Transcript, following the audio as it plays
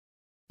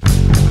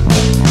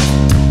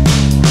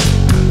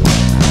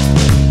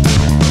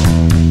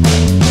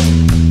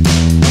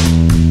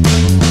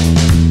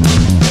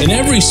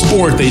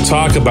sport, they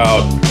talk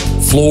about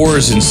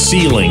floors and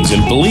ceilings.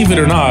 And believe it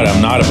or not,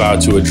 I'm not about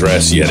to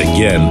address yet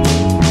again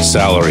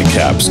salary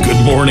caps.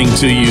 Good morning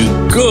to you.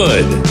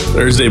 Good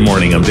Thursday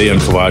morning. I'm Dejan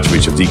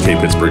Kovacevic of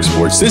DK Pittsburgh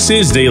Sports. This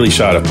is Daily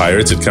Shot of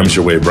Pirates. It comes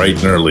your way bright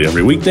and early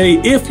every weekday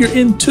if you're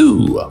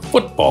into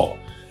football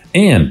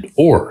and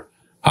or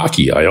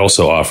hockey. I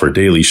also offer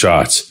daily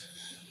shots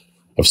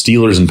of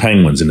Steelers and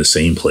Penguins in the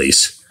same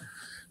place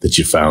that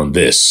you found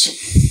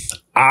this.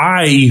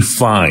 I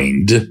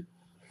find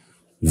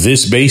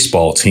this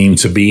baseball team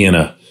to be in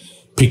a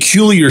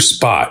peculiar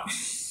spot,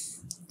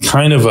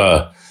 kind of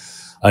a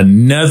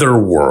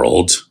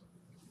netherworld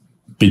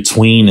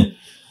between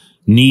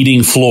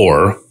needing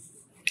floor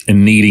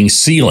and needing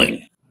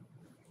ceiling,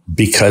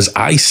 because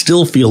I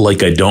still feel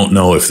like I don't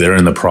know if they're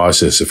in the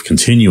process of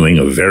continuing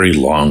a very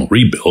long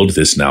rebuild,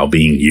 this now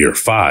being year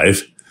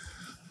 5,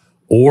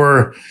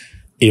 or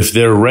if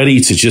they're ready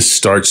to just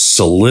start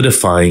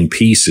solidifying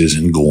pieces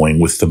and going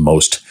with the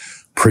most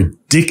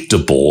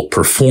predictable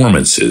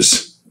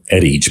performances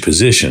at each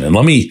position. And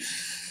let me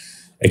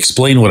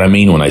explain what I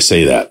mean when I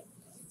say that.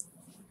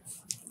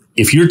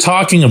 If you're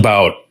talking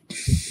about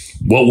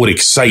what would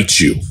excite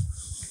you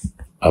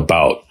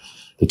about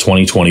the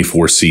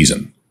 2024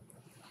 season,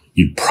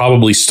 you'd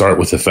probably start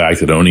with the fact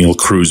that O'Neal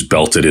Cruz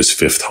belted his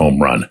 5th home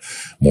run,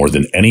 more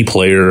than any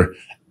player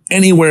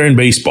anywhere in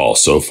baseball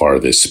so far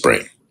this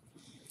spring.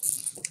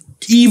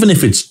 Even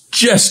if it's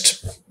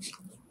just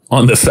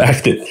on the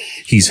fact that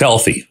he's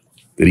healthy,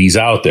 that he's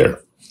out there,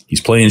 he's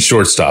playing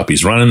shortstop,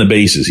 he's running the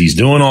bases, he's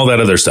doing all that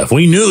other stuff.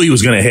 We knew he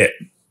was going to hit.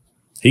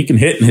 He can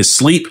hit in his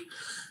sleep.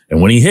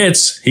 And when he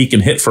hits, he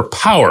can hit for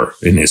power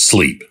in his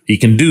sleep. He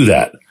can do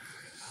that.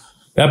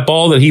 That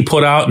ball that he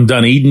put out in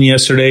Dunedin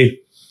yesterday,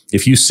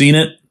 if you've seen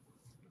it,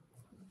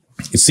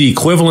 it's the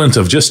equivalent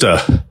of just I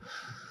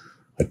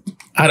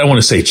don't want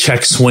to say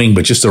check swing,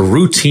 but just a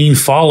routine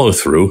follow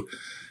through.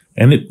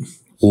 And it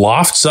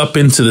lofts up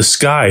into the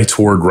sky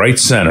toward right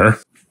center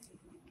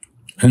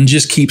and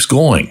just keeps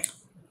going.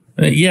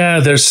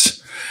 Yeah,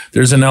 there's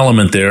an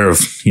element there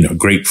of,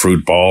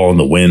 grapefruit ball and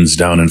the winds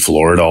down in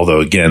Florida, although,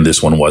 again,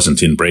 this one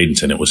wasn't in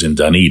Bradenton, it was in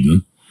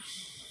Dunedin.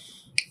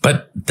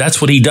 But that's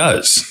what he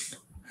does.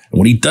 And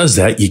when he does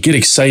that, you get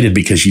excited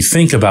because you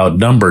think about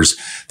numbers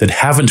that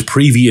haven't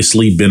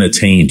previously been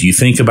attained. You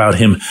think about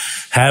him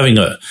having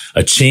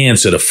a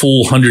chance at a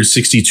full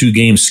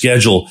 162-game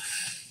schedule,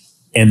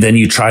 and then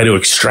you try to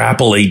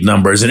extrapolate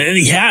numbers, and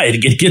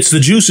it gets the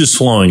juices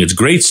flowing. It's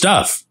great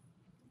stuff.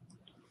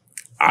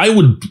 I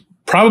would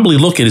probably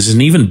look at it as an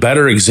even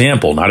better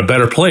example, not a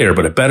better player,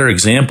 but a better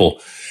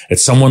example at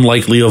someone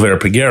like Leo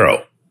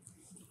Verpagero,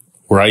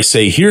 where I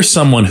say, here's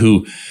someone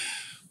who,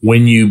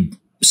 when you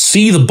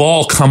see the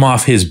ball come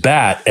off his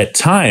bat, at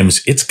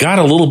times, it's got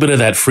a little bit of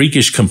that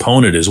freakish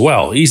component as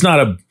well. He's not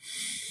a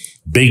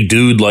big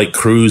dude like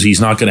Cruz. He's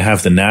not going to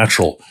have the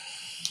natural,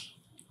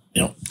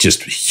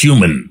 just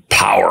human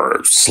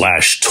power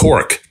 /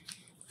 torque.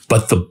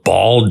 But the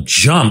ball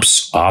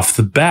jumps off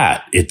the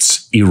bat.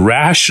 It's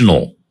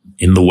irrational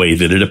in the way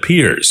that it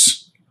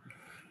appears.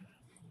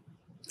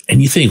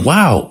 And you think,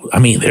 wow,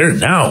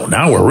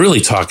 now we're really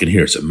talking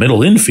here. It's a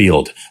middle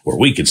infield where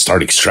we can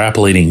start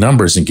extrapolating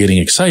numbers and getting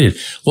excited.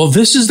 Well,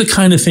 this is the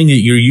kind of thing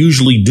that you're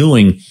usually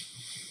doing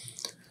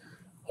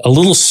a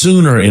little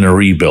sooner in a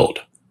rebuild.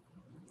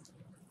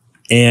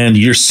 And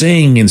you're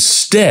saying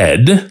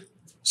instead,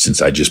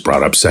 since I just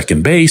brought up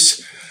second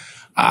base,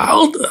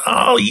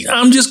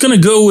 I'm just going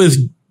to go with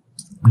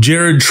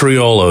Jared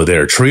Triolo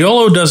there.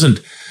 Triolo doesn't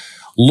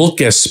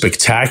look as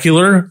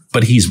spectacular,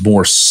 but he's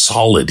more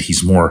solid.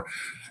 He's more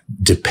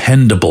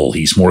dependable.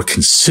 He's more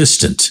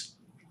consistent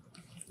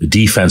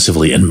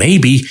defensively. And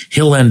maybe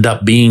he'll end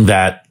up being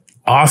that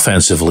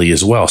offensively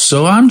as well.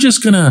 So I'm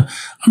just going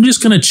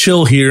to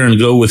chill here and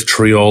go with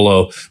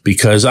Triolo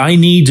because I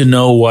need to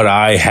know what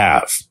I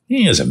have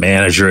as a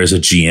manager, as a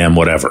GM,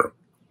 whatever.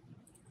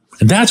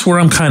 And that's where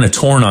I'm kind of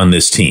torn on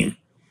this team.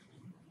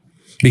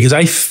 Because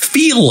I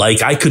feel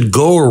like I could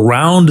go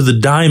around the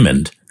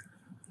diamond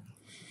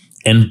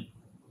and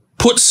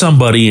put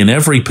somebody in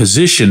every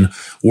position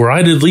where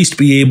I'd at least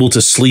be able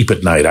to sleep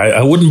at night.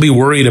 I wouldn't be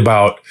worried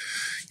about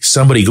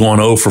somebody going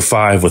 0 for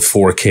 5 with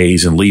 4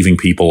 Ks and leaving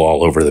people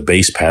all over the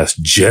base paths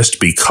just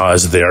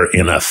because they're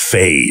in a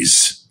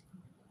phase.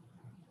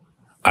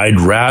 I'd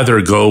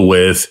rather go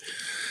with,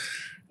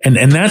 and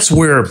that's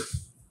where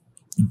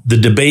the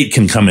debate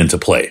can come into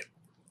play.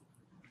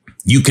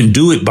 You can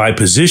do it by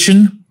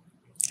position.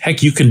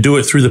 Heck, you can do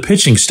it through the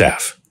pitching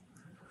staff.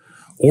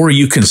 Or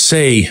you can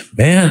say,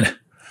 man,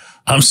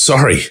 I'm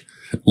sorry.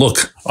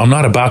 Look, I'm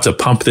not about to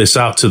pump this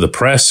out to the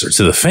press or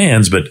to the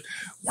fans, but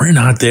we're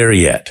not there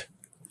yet.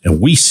 And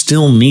we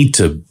still need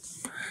to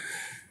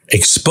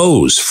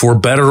expose, for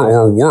better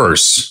or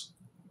worse,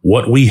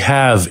 what we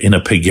have in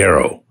a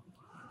Peguero,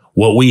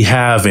 what we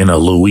have in a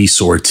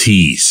Luis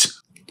Ortiz.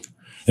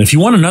 And if you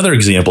want another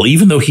example,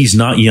 even though he's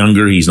not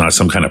younger, he's not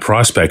some kind of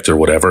prospect or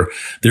whatever,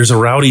 there's a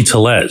Rowdy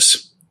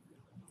Tellez.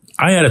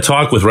 I had a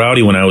talk with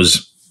Rowdy when I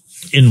was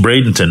in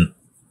Bradenton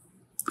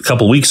a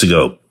couple weeks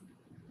ago.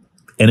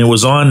 And it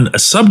was on a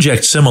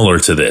subject similar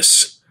to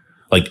this.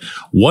 Like,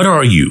 what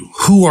are you?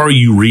 Who are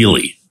you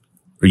really?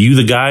 Are you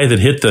the guy that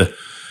hit the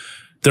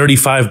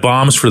 35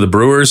 bombs for the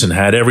Brewers and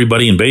had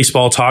everybody in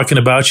baseball talking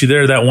about you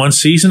there that one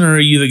season? Or are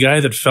you the guy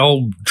that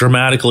fell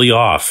dramatically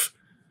off,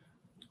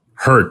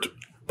 hurt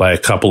by a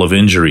couple of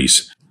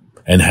injuries,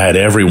 and had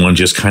everyone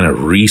just kind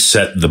of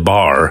reset the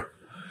bar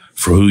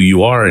for who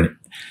you are? And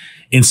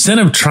instead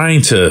of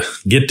trying to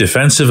get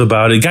defensive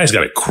about it, the guy's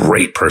got a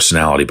great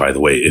personality, by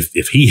the way.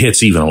 If he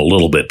hits even a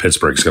little bit,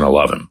 Pittsburgh's going to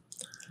love him.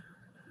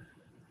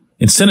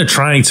 Instead of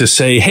trying to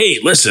say, hey,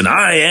 listen,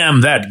 I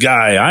am that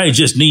guy, I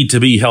just need to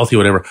be healthy,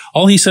 whatever,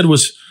 all he said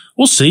was,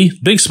 we'll see.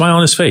 Big smile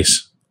on his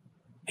face.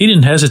 He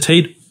didn't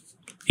hesitate.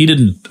 He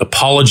didn't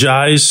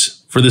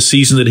apologize for the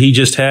season that he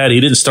just had. He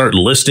didn't start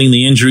listing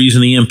the injuries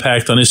and the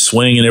impact on his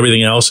swing and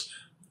everything else.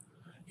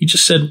 He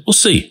just said, we'll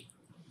see.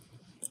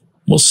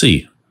 We'll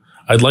see.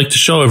 I'd like to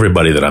show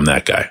everybody that I'm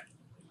that guy.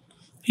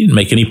 He didn't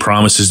make any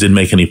promises, didn't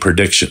make any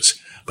predictions,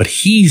 but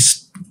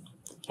he's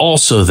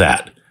also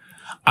that.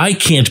 I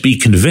can't be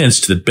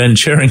convinced that Ben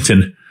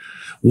Cherington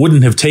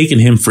wouldn't have taken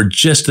him for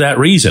just that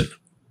reason,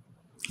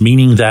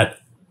 meaning that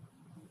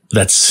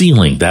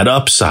ceiling, that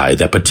upside,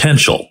 that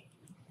potential.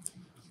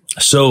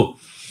 So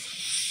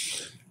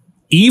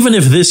even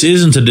if this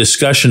isn't a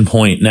discussion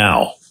point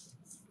now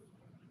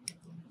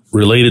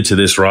related to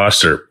this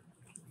roster,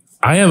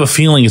 I have a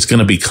feeling it's going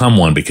to become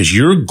one, because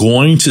you're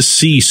going to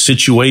see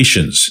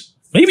situations.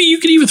 Maybe you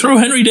could even throw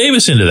Henry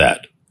Davis into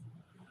that.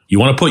 You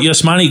want to put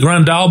Yasmani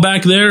Grandal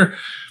back there?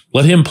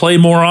 Let him play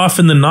more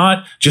often than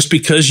not, just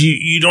because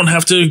you don't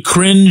have to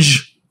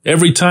cringe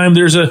every time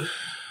there's a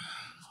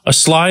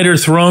slider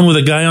thrown with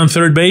a guy on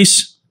third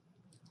base.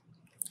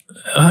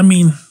 I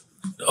mean,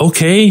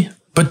 okay,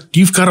 but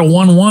you've got a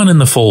 1-1 in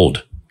the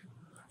fold.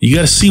 You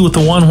got to see what the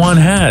 1-1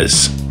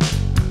 has.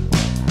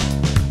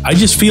 I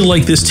just feel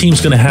like this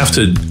team's going to have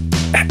to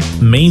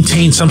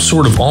maintain some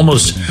sort of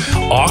almost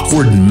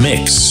awkward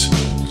mix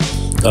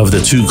of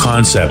the two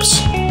concepts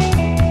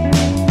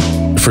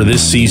for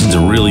this season to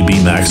really be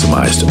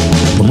maximized.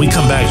 When we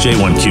come back,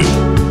 J1Q.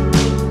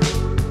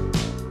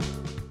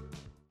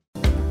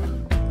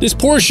 This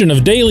portion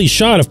of Daily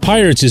Shot of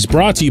Pirates is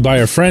brought to you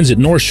by our friends at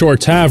North Shore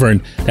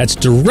Tavern, that's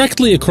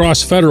directly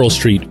across Federal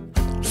Street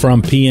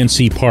from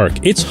PNC Park.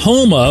 It's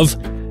home of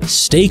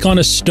Steak on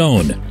a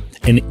Stone,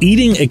 an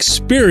eating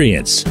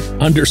experience,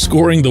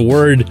 underscoring the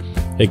word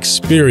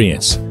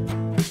experience.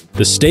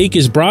 The steak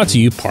is brought to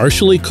you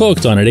partially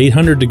cooked on an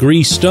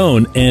 800-degree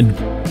stone, and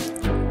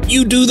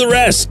you do the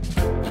rest.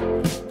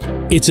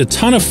 It's a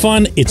ton of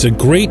fun, it's a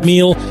great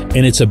meal,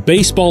 and it's a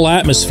baseball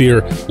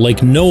atmosphere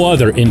like no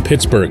other in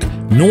Pittsburgh.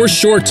 North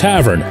Shore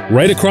Tavern,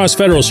 right across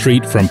Federal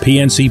Street from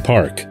PNC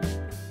Park.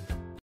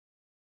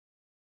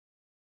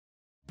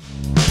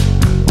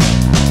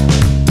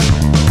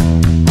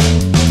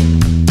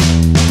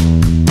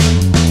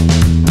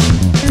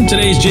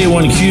 Today's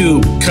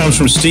J1Q comes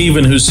from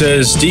Steven, who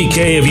says,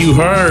 DK, have you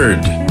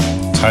heard?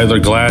 Tyler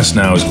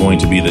Glasnow is going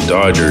to be the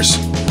Dodgers'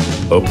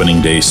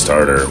 opening day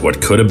starter.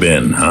 What could have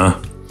been, huh?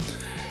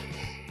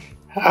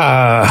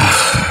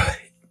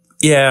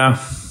 Yeah.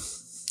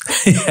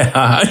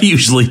 I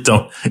usually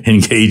don't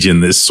engage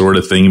in this sort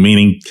of thing,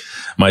 meaning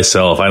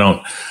myself. I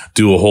don't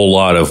do a whole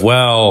lot of,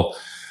 well,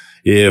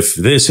 if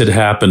this had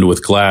happened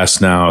with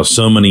Glasnow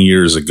so many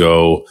years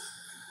ago,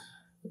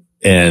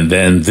 and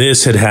then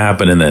this had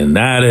happened, and then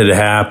that had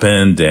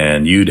happened,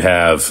 and you'd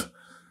have,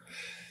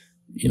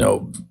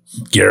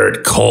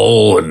 Garrett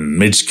Cole and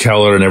Mitch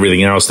Keller and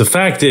everything else. The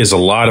fact is, a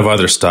lot of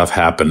other stuff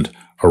happened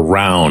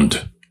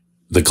around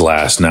the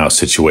Glasnow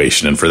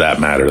situation, and for that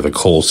matter, the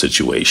Cole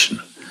situation.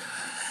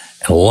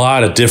 And a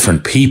lot of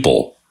different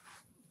people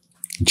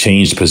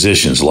changed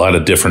positions. A lot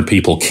of different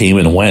people came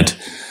and went.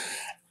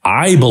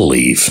 I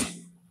believe,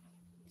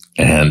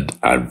 and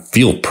I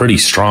feel pretty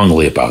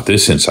strongly about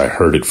this since I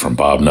heard it from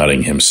Bob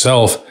Nutting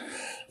himself,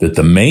 that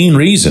the main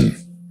reason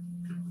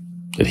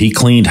that he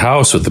cleaned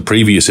house with the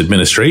previous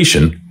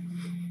administration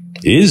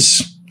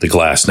is the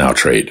Glasnow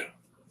trade,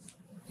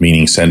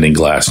 meaning sending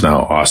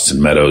Glasnow,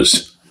 Austin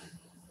Meadows,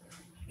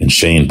 and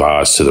Shane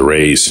Baz to the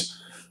Rays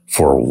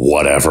for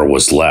whatever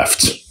was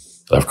left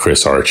of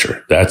Chris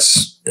Archer.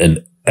 That's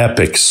an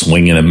epic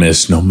swing and a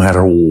miss, no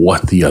matter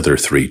what the other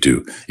three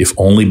do, if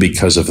only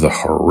because of the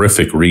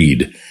horrific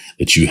read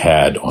that you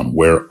had on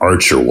where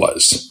Archer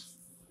was,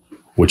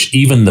 which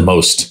even the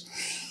most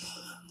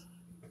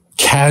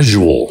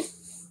casual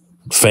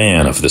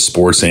fan of the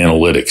sports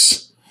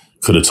analytics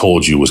could have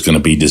told you was going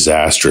to be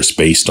disastrous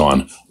based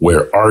on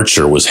where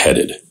Archer was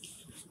headed.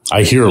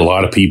 I hear a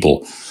lot of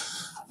people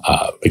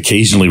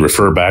occasionally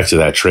refer back to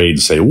that trade and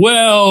say,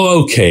 well,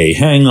 okay,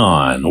 hang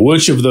on.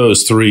 Which of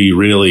those three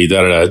really,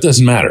 It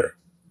doesn't matter.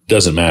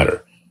 Doesn't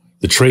matter.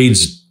 The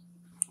trade's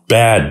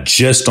bad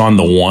just on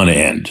the one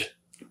end.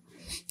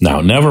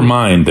 Now, never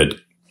mind that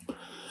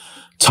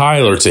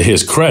Tyler, to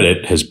his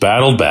credit, has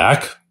battled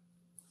back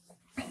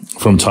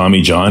from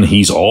Tommy John.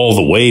 He's all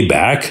the way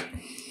back,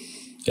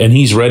 and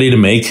he's ready to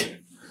make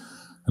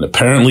an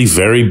apparently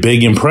very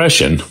big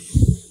impression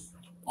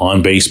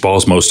on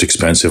baseball's most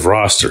expensive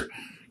roster.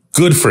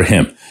 Good for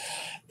him.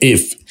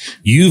 If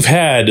you've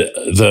had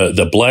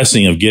the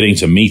blessing of getting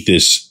to meet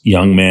this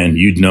young man,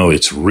 you'd know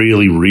it's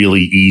really,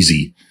 really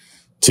easy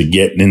to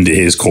get into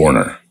his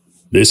corner.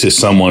 This is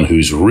someone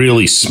who's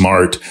really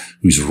smart,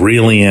 who's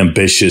really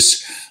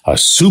ambitious,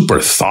 super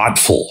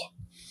thoughtful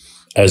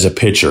as a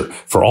pitcher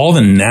for all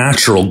the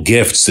natural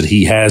gifts that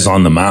he has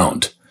on the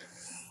mound.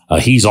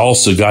 He's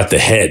also got the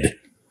head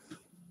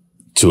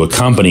to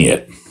accompany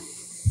it.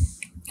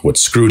 What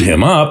screwed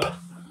him up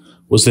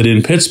was that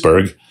in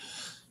Pittsburgh,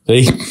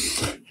 they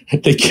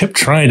kept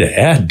trying to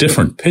add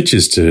different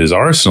pitches to his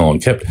arsenal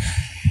and kept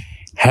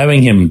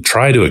having him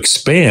try to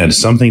expand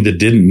something that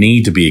didn't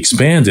need to be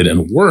expanded.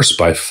 And worse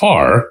by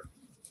far,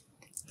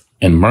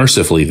 and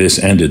mercifully this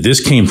ended.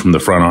 This came from the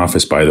front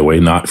office, by the way,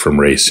 not from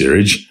Ray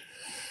Searage.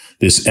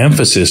 This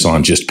emphasis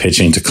on just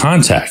pitching to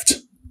contact.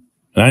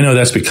 And I know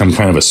that's become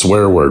kind of a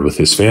swear word with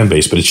his fan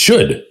base, but it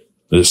should.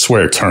 A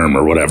swear term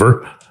or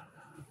whatever.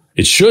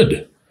 It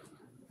should.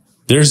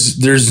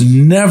 There's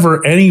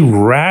never any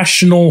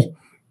rational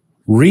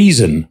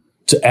reason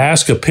to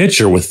ask a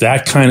pitcher with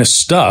that kind of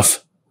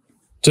stuff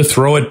to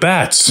throw at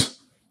bats.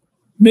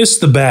 Miss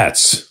the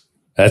bats.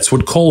 That's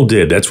what Cole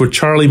did. That's what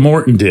Charlie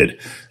Morton did.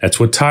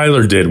 That's what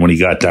Tyler did when he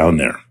got down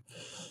there.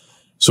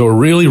 So a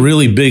really,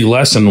 really big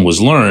lesson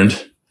was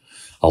learned.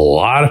 A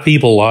lot of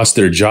people lost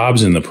their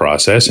jobs in the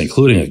process,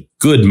 including a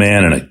good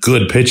man and a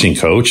good pitching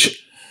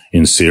coach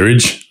in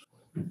Searage.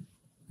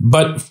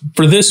 But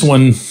for this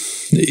one,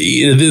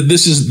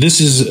 this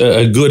is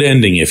a good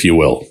ending, if you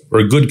will, or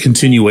a good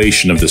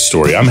continuation of the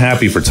story. I'm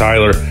happy for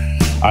Tyler.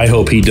 I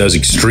hope he does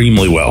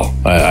extremely well.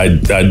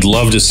 I'd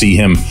love to see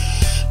him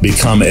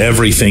become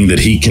everything that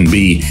he can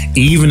be,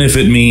 even if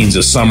it means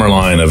a summer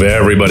line of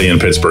everybody in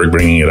Pittsburgh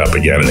bringing it up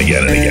again and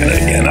again and again and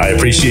again. I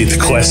appreciate the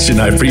question.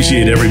 I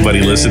appreciate everybody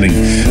listening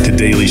to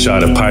Daily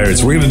Shot of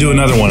Pirates. We're going to do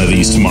another one of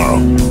these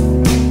tomorrow.